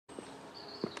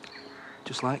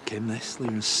Just like Kim, this,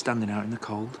 leaving us standing out in the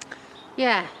cold.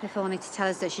 Yeah, if only to tell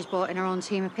us that she's brought in her own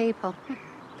team of people.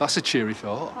 That's a cheery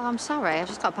thought. Oh, I'm sorry. I've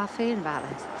just got a bad feeling about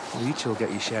this. Well, you two'll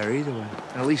get your share either way.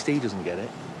 And at least he doesn't get it.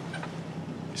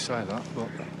 You say that, but...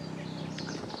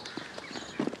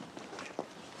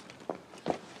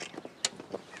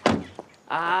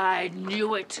 I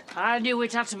knew it. I knew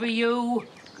it had to be you.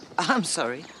 I'm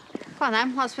sorry. Come on,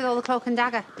 then. What's with all the cloak and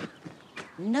dagger?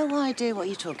 No idea what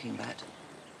you're talking about.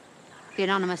 The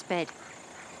anonymous bid.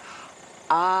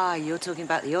 Ah, you're talking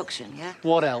about the auction, yeah?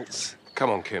 What else? Come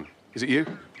on, Kim. Is it you?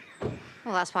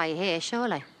 Well, that's why you're here,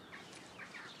 surely.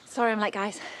 Sorry I'm late,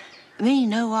 guys. Me?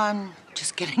 No, I'm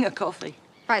just getting a coffee.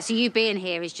 Right, so you being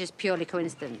here is just purely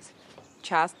coincidence?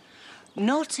 Chaz?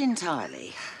 Not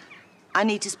entirely. I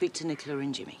need to speak to Nicola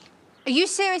and Jimmy. Are you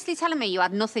seriously telling me you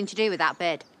had nothing to do with that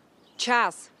bid?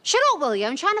 Chaz? Shut up, will you?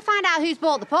 I'm trying to find out who's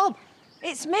bought the pub.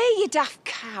 It's me, you daft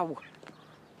cow.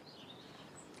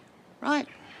 Right.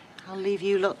 I'll leave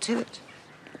you lot to it.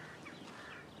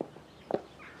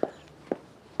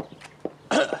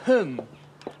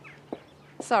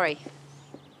 Sorry.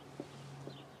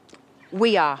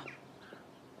 We are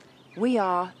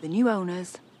the new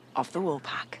owners of the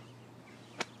Woolpack.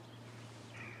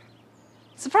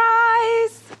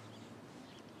 Surprise!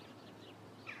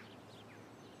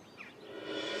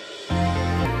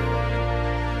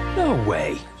 No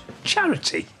way.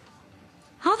 Charity?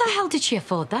 How the hell did she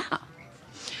afford that?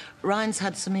 Ryan's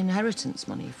had some inheritance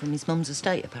money from his mum's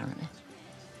estate, apparently.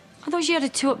 I thought she had a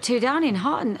 2 up, 2 down in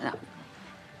Hot.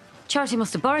 Charity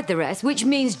must have borrowed the rest, which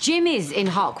means Jimmy's in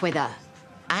hock with her.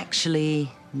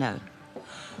 Actually, no.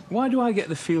 Why do I get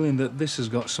the feeling that this has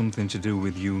got something to do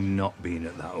with you not being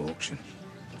at that auction?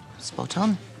 Spot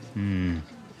on.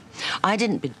 I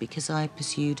didn't bid because I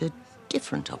pursued a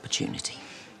different opportunity.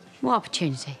 What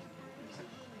opportunity?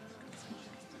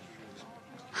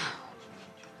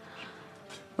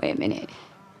 Wait a minute.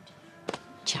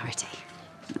 Charity.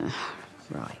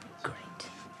 Right, great.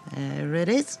 There it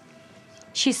is.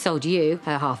 She sold you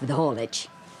her half of the haulage.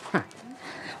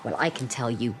 Well, I can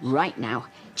tell you right now,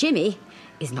 Jimmy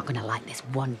is not going to like this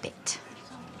one bit.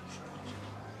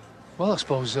 Well, I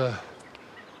suppose,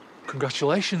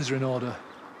 congratulations are in order,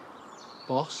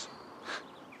 boss.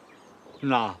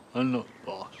 Nah, I'm not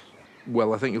boss.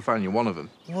 Well, I think you'll find you're one of them.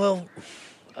 Well,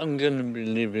 I'm going to be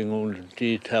leaving all the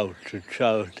details to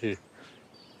Charity.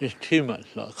 It's too much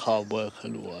like hard work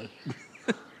otherwise.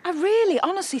 I really,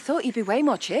 honestly thought you'd be way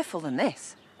more cheerful than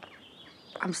this.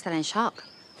 I'm still in shock.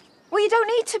 Well, you don't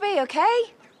need to be, OK?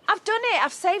 I've done it.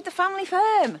 I've saved the family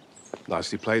firm.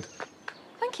 Nicely played.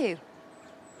 Thank you.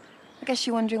 I guess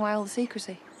you're wondering why all the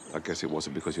secrecy. I guess it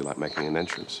wasn't because you like making an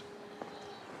entrance.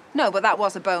 No, but that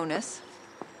was a bonus.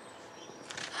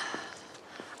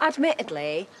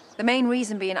 Admittedly, the main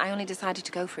reason being I only decided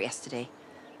to go for it yesterday.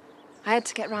 I had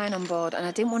to get Ryan on board, and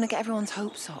I didn't want to get everyone's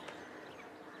hopes up.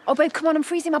 Oh, babe, come on, I'm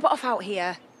freezing my butt off out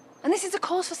here. And this is a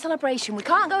cause for celebration. We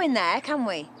can't go in there, can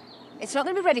we? It's not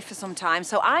going to be ready for some time,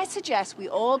 so I suggest we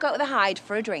all go to the Hyde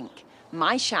for a drink.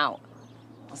 My shout.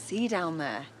 I'll see you down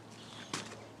there.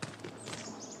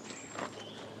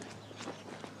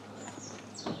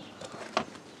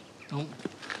 Oh,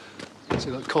 see,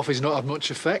 that coffee's not had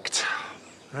much effect.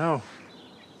 No.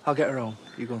 I'll get her home.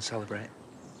 You go and celebrate.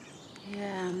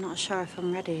 Yeah, I'm not sure if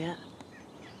I'm ready yet.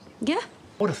 Yeah?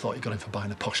 I would have thought you got in for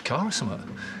buying a posh car or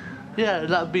something. Yeah,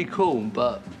 that'd be cool,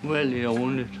 but really I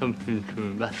wanted something to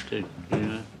invest in, you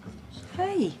know?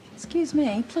 Hey, excuse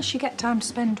me. Plus you get time to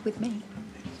spend with me.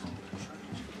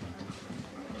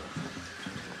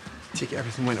 Take it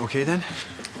everything went okay then?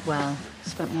 Well,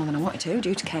 spent more than I wanted to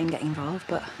due to Kane getting involved,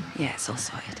 but yeah, it's all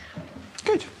sorted.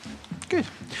 Good, good.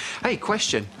 Hey,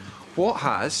 question. What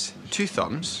has 2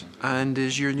 thumbs and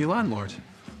is your new landlord?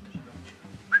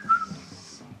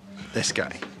 This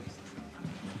guy.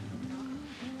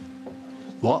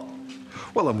 What?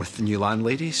 Well, I'm with the new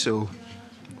landlady, so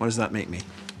what does that make me?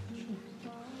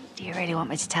 Do you really want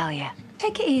me to tell you?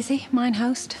 Take it easy, mine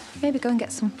host. Maybe go and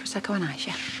get some Prosecco and ice,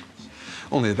 yeah?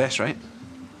 Only the best, right?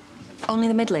 Only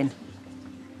the middling.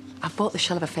 I've bought the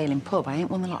shell of a failing pub. I ain't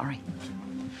won the lottery.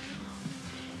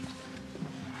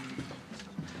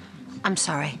 I'm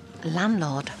sorry.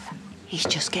 Landlord, he's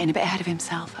just getting a bit ahead of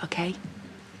himself, OK?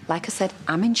 Like I said,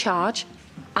 I'm in charge.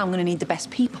 I'm going to need the best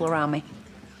people around me.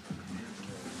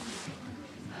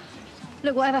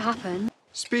 Look, whatever happened...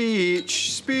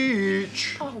 Speech,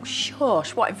 speech. Oh,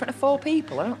 shush. What, in front of 4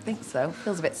 people? I don't think so.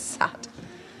 Feels a bit sad.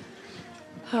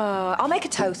 I'll make a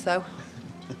toast, though.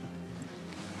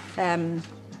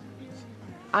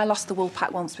 I lost the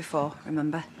Woolpack once before,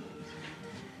 remember?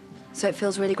 So it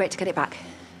feels really great to get it back.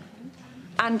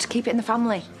 And to keep it in the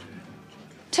family.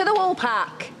 To the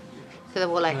Woolpack. To the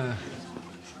Woolly.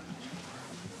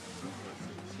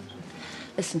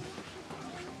 Listen,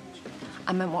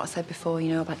 I meant what I said before, you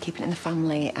know, about keeping it in the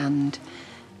family and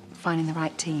finding the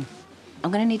right team.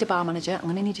 I'm going to need a bar manager. I'm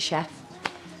going to need a chef.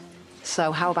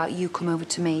 So how about you come over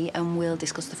to me and we'll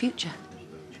discuss the future?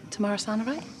 Tomorrow sound all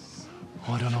right?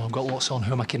 Oh, I don't know. I've got lots on.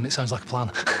 Who am I kidding? It sounds like a plan.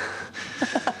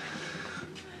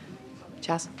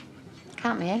 Chaz?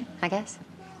 Count me in, I guess.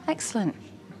 Excellent.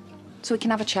 So we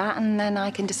can have a chat and then I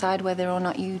can decide whether or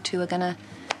not you two are gonna,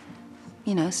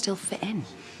 you know, still fit in.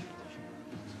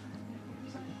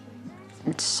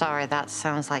 I'm sorry, that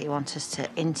sounds like you want us to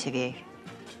interview.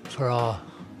 For our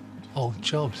old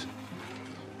jobs.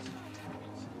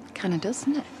 Kinda does,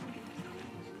 doesn't it?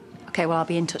 Okay, well, I'll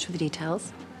be in touch with the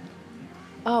details.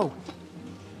 Oh,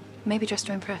 maybe dress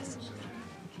to impress.